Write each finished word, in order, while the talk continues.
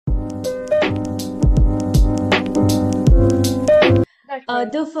That's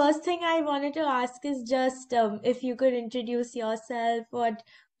right. The first thing I wanted to ask is just if you could introduce yourself, what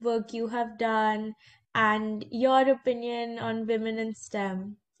work you have done, and your opinion on women in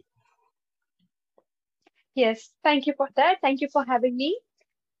STEM. Yes, thank you for that. Thank you for having me.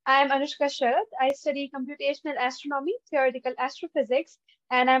 I'm Anushka Sharad. I study computational astronomy, theoretical astrophysics,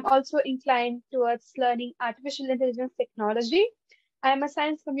 and I'm also inclined towards learning artificial intelligence technology. I'm a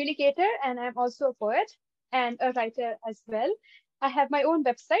science communicator and I'm also a poet and a writer as well. I have my own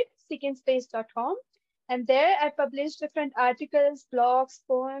website, seekinspace.com, and there I publish different articles, blogs,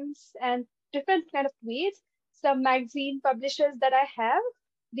 poems, and different kind of tweets, some magazine publishers that I have,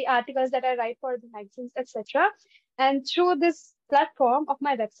 the articles that I write for the magazines, etc. And through this platform of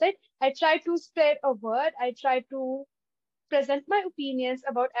my website, I try to spread a word. I try to present my opinions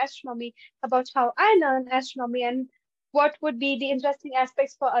about astronomy, about how I learn astronomy, and what would be the interesting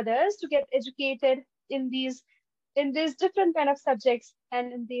aspects for others to get educated in these different kind of subjects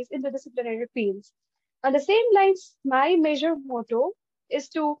and in these interdisciplinary fields. On the same lines, my major motto is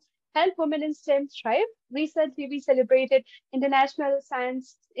to help women in STEM thrive. Recently, we celebrated International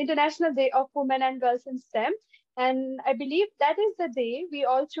Day of Women and Girls in STEM. And I believe that is the day we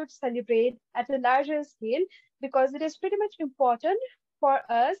all should celebrate at a larger scale because it is pretty much important for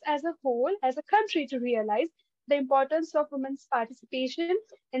us as a whole, as a country, to realize the importance of women's participation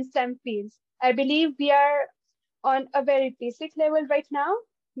in STEM fields. I believe we are on a very basic level right now,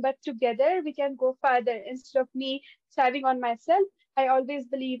 but together we can go further. Instead of me striving on myself, I always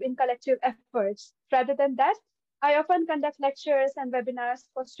believe in collective efforts. Rather than that, I often conduct lectures and webinars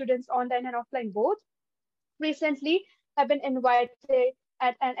for students online and offline both. Recently, I've been invited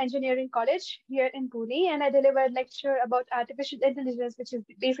at an engineering college here in Pune, and I delivered lecture about artificial intelligence, which is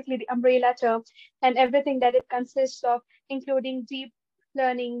basically the umbrella term, and everything that it consists of, including deep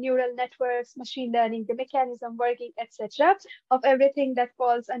learning, neural networks, machine learning, the mechanism working, etc., of everything that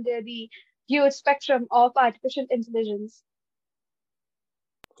falls under the huge spectrum of artificial intelligence.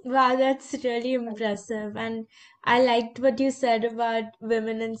 Wow, that's really Right. impressive. And I liked what you said about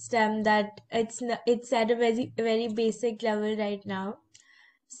women in STEM, that it's at a very basic level right now.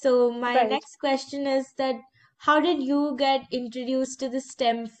 So my Right. next question is that how did you get introduced to the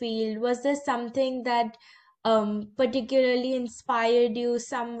STEM field? Was there something that particularly inspired you,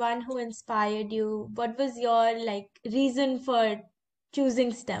 someone who inspired you? What was your reason for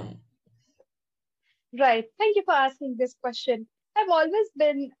choosing STEM? Right. Thank you for asking this question. I've always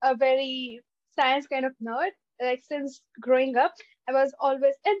been a very science kind of nerd. Like since growing up, I was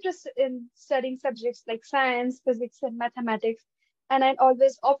always interested in studying subjects like science, physics, and mathematics. And I'd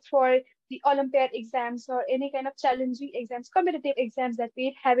always opt for the Olympiad exams or any kind of challenging exams, competitive exams that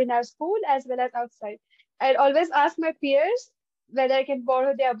we have in our school as well as outside. I'd always ask my peers whether I can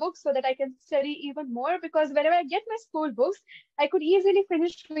borrow their books so that I can study even more because whenever I get my school books, I could easily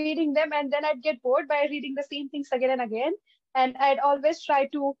finish reading them and then I'd get bored by reading the same things again and again. And I'd always try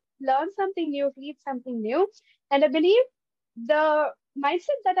to learn something new, read something new. And I believe the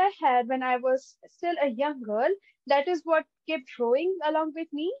mindset that I had when I was still a young girl, that is what kept growing along with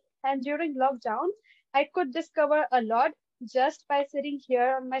me. And during lockdown, I could discover a lot just by sitting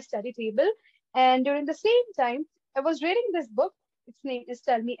here on my study table. And during the same time, I was reading this book. Its name is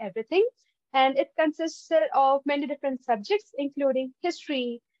Tell Me Everything. And it consisted of many different subjects, including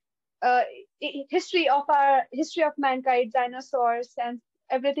history, uh, history of mankind, dinosaurs, and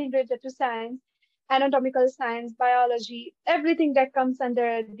everything related to science, anatomical science, biology, everything that comes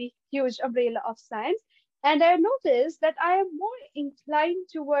under the huge umbrella of science. And I noticed that I am more inclined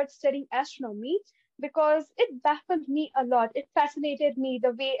towards studying astronomy because it baffled me a lot. It fascinated me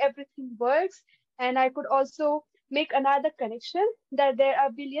the way everything works, and I could also make another connection that there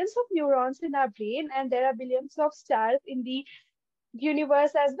are billions of neurons in our brain and there are billions of stars in the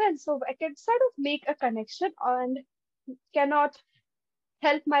universe as well. So I can sort of make a connection and cannot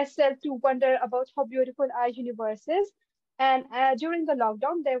help myself to wonder about how beautiful our universe is. And during the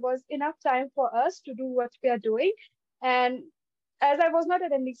lockdown, there was enough time for us to do what we are doing. And as I was not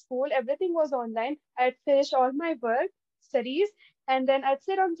attending school, everything was online. I'd finish all my work, studies, and then I'd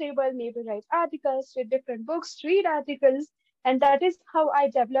sit on table, maybe write articles, read different books, read articles, and that is how I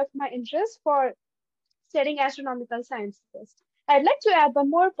developed my interest for studying astronomical sciences. I'd like to add one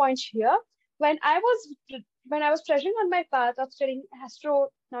more point here. When I was when I was trudging on my path of studying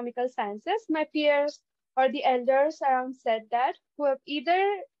astronomical sciences, my peers or the elders around said that who have either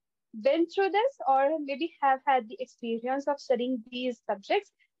been through this or maybe have had the experience of studying these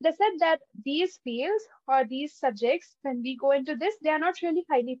subjects, they said that these fields or these subjects, when we go into this, they are not really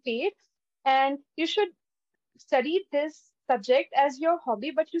highly paid, and you should study this subject as your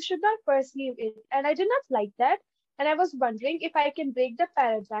hobby, but you should not pursue it. And I did not like that. And I was wondering if I can break the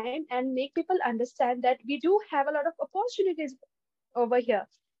paradigm and make people understand that we do have a lot of opportunities over here.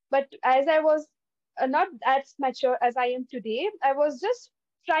 But as I was not as mature as I am today, I was just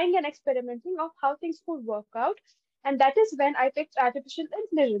trying and experimenting of how things could work out. And that is when I picked artificial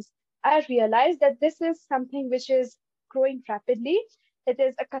intelligence. I realized that this is something which is growing rapidly. It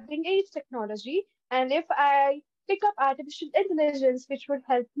is a cutting edge technology. And if I pick up artificial intelligence, which would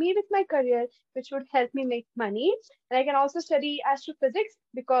help me with my career, which would help me make money, and I can also study astrophysics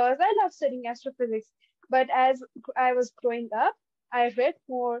because I love studying astrophysics. But as I was growing up, I read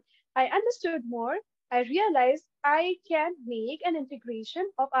more, I understood more, I realized I can make an integration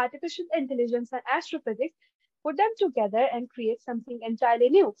of artificial intelligence and astrophysics, put them together and create something entirely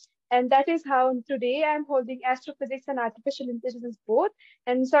new. And that is how today I'm holding astrophysics and artificial intelligence both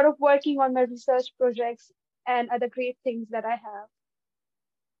and sort of working on my research projects and other great things that I have.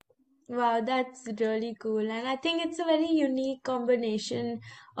 Wow, that's really cool. And I think it's a very unique combination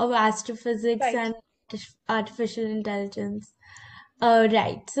of astrophysics Right. and artificial intelligence.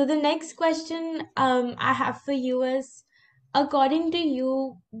 Right. So the next question I have for you is, according to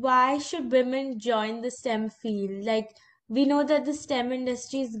you, why should women join the STEM field? Like, we know that the STEM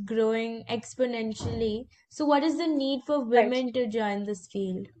industry is growing exponentially. So what is the need for Right. women to join this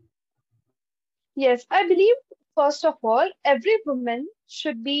field? Yes, I believe, first of all, every woman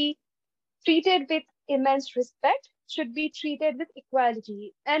should be treated with immense respect, should be treated with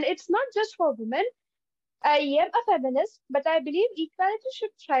equality. And it's not just for women. I am a feminist, but I believe equality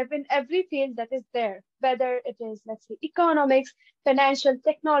should thrive in every field that is there, whether it is, let's say, economics, financial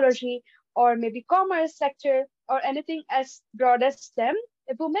technology, or maybe commerce sector, or anything as broad as STEM.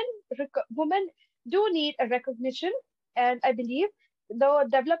 Women do need a recognition, and I believe the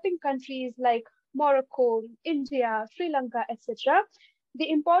developing countries like Morocco, India, Sri Lanka, etc., the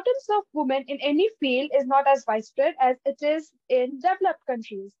importance of women in any field is not as widespread as it is in developed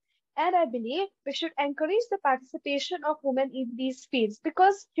countries. And I believe we should encourage the participation of women in these fields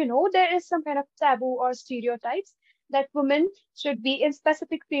because, there is some kind of taboo or stereotypes that women should be in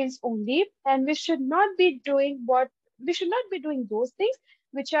specific fields only, and we should not be doing those things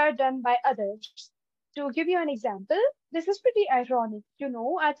which are done by others. To give you an example, this is pretty ironic.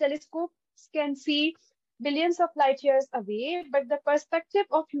 Our telescopes can see billions of light years away, but the perspective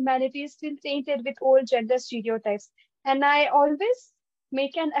of humanity is still tainted with old gender stereotypes. And I always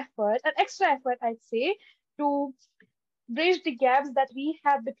make an effort, an extra effort, I'd say, to bridge the gaps that we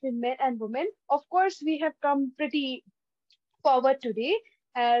have between men and women. Of course, we have come pretty forward today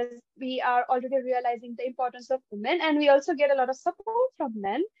as we are already realizing the importance of women and we also get a lot of support from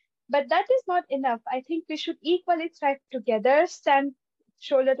men. But that is not enough. I think we should equally thrive together, stand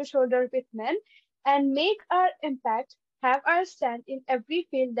shoulder to shoulder with men, and make our impact, have our stand in every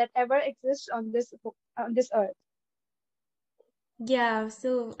field that ever exists on this earth. Yeah,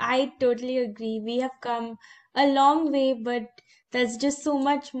 so I totally agree. We have come a long way, but there's just so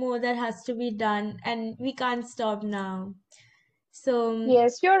much more that has to be done, and we can't stop now. So,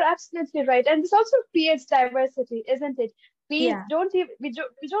 Yes, you're absolutely right. And this also creates diversity, isn't it? yeah, We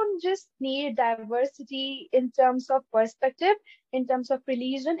don't just need diversity in terms of perspective, in terms of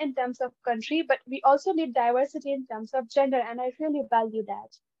religion, in terms of country, but we also need diversity in terms of gender, and I really value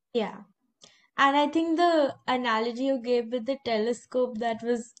that. yeah. And I think the analogy you gave with the telescope, that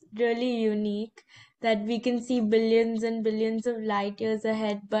was really unique, that we can see billions and billions of light years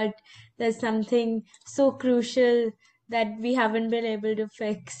ahead, but there's something so crucial that we haven't been able to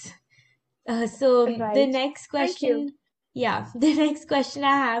fix. So the Right. next Thank you. question, yeah, the next question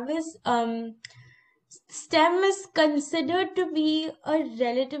I have is, STEM is considered to be a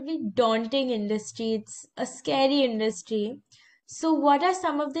relatively daunting industry. It's a scary industry. So, what are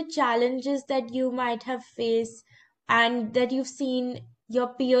some of the challenges that you might have faced and that you've seen your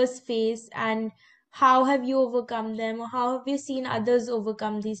peers face, and how have you overcome them, or how have you seen others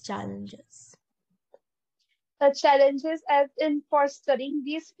overcome these challenges? Challenges as in for studying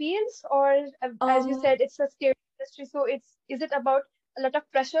these fields, or as you Um, said, it's a scary industry. So is it about a lot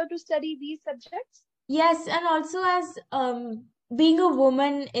of pressure to study these subjects? yes, and also as being a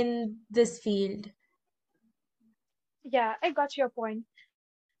woman in this field. Yeah, I got your point.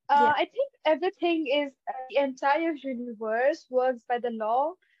 Yeah. I think everything is the entire universe works by the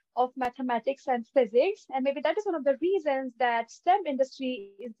law of mathematics and physics, and maybe that is one of the reasons that STEM industry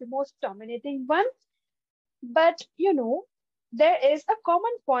is the most dominating one. But there is a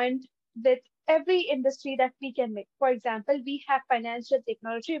common point with every industry that we can make. For example, we have financial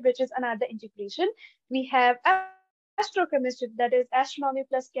technology, which is another integration. We have astrochemistry, that is astronomy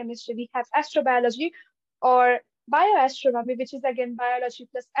plus chemistry. We have astrobiology or bioastronomy, which is again biology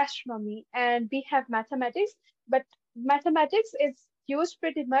plus astronomy, and we have mathematics. But mathematics is used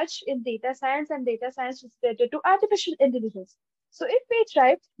pretty much in data science, and data science is related to artificial intelligence. So if we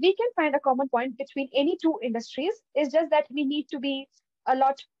try, we can find a common point between any two industries. It's just that we need to be a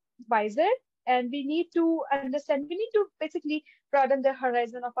lot wiser, and we need to understand, we need to basically broaden the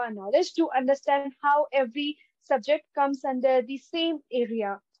horizon of our knowledge to understand how every subject comes under the same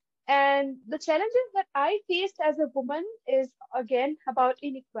area. And the challenges that I faced as a woman is again about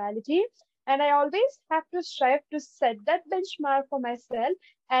inequality. And I always have to strive to set that benchmark for myself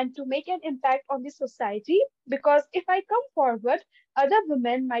and to make an impact on the society. Because if I come forward, other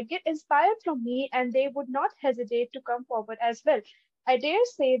women might get inspired from me and they would not hesitate to come forward as well. I dare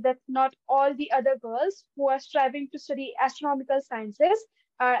say that not all the other girls who are striving to study astronomical sciences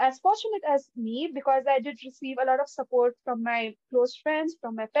are as fortunate as me, because I did receive a lot of support from my close friends,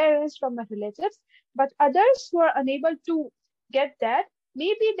 from my parents, from my relatives. But others who are unable to get that,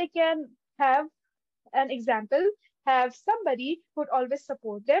 maybe they can have an example, have somebody who would always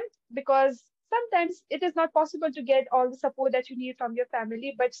support them, because sometimes it is not possible to get all the support that you need from your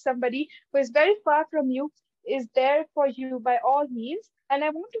family, but somebody who is very far from you is there for you by all means. And I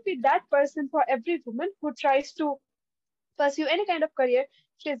want to be that person for every woman who tries to pursue any kind of career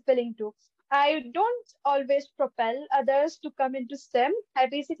she is willing to. I don't always propel others to come into STEM. I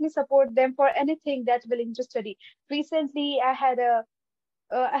basically support them for anything that's willing to study. Recently, I had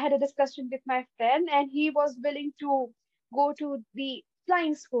a discussion with my friend, and he was willing to go to the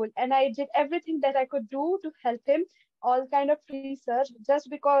flying school, and I did everything that I could do to help him, all kind of research,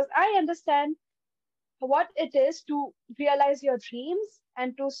 just because I understand what it is to realize your dreams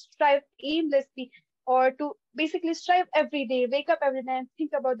and to strive aimlessly, or to basically strive every day, wake up every day and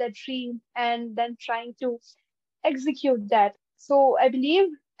think about that dream and then trying to execute that. So I believe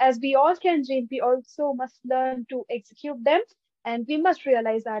as we all can dream, we also must learn to execute them, and we must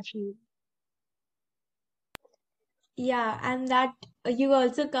realize our dream. Yeah, and that you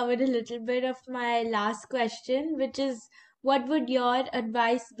also covered a little bit of my last question, which is what would your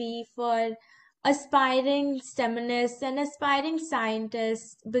advice be for aspiring STEMinists and aspiring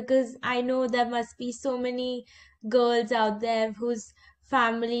scientists? Because I know there must be so many girls out there whose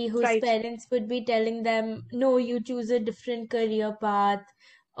family, whose Right. parents would be telling them, no, you choose a different career path,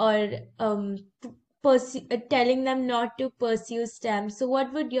 or telling them not to pursue STEM. So,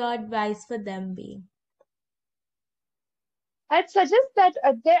 what would your advice for them be? I'd suggest that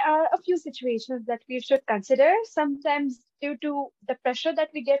there are a few situations that we should consider. Sometimes, due to the pressure that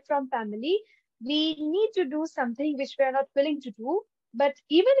we get from family, we need to do something which we are not willing to do. But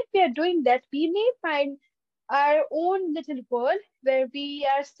even if we are doing that, we may find our own little world where we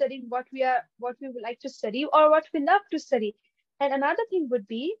are studying what we would like to study or what we love to study. And another thing would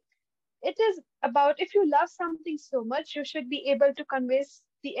be, it is about, if you love something so much, you should be able to convince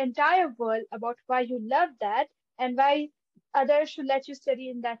the entire world about why you love that and why others should let you study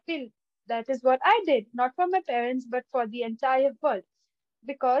in that field. That is what I did, not for my parents, but for the entire world.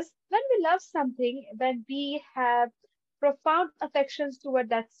 Because when we love something, when we have profound affections toward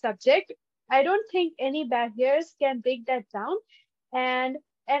that subject, I don't think any barriers can break that down. And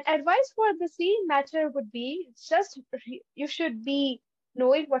an advice for the same matter would be just you should be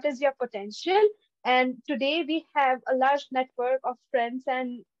knowing what is your potential. And today we have a large network of friends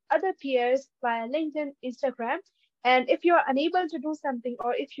and other peers via LinkedIn, Instagram. And if you're unable to do something,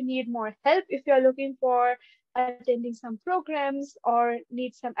 or if you need more help, if you're looking for attending some programs or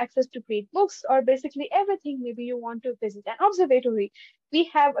need some access to great books, or basically everything, maybe you want to visit an observatory, we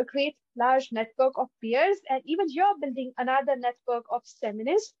have a great large network of peers, and even you're building another network of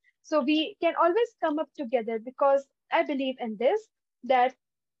feminists. So we can always come up together, because I believe in this, that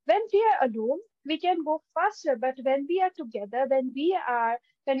when we are alone, we can go faster, but when we are together, when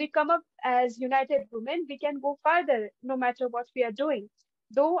we come up as united women, we can go farther no matter what we are doing.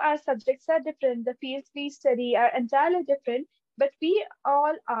 Though our subjects are different, the fields we study are entirely different, but we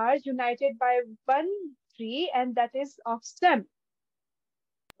all are united by one tree, and that is of STEM.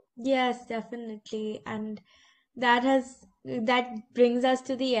 Yes, definitely. And that brings us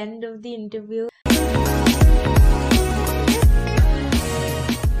to the end of the interview.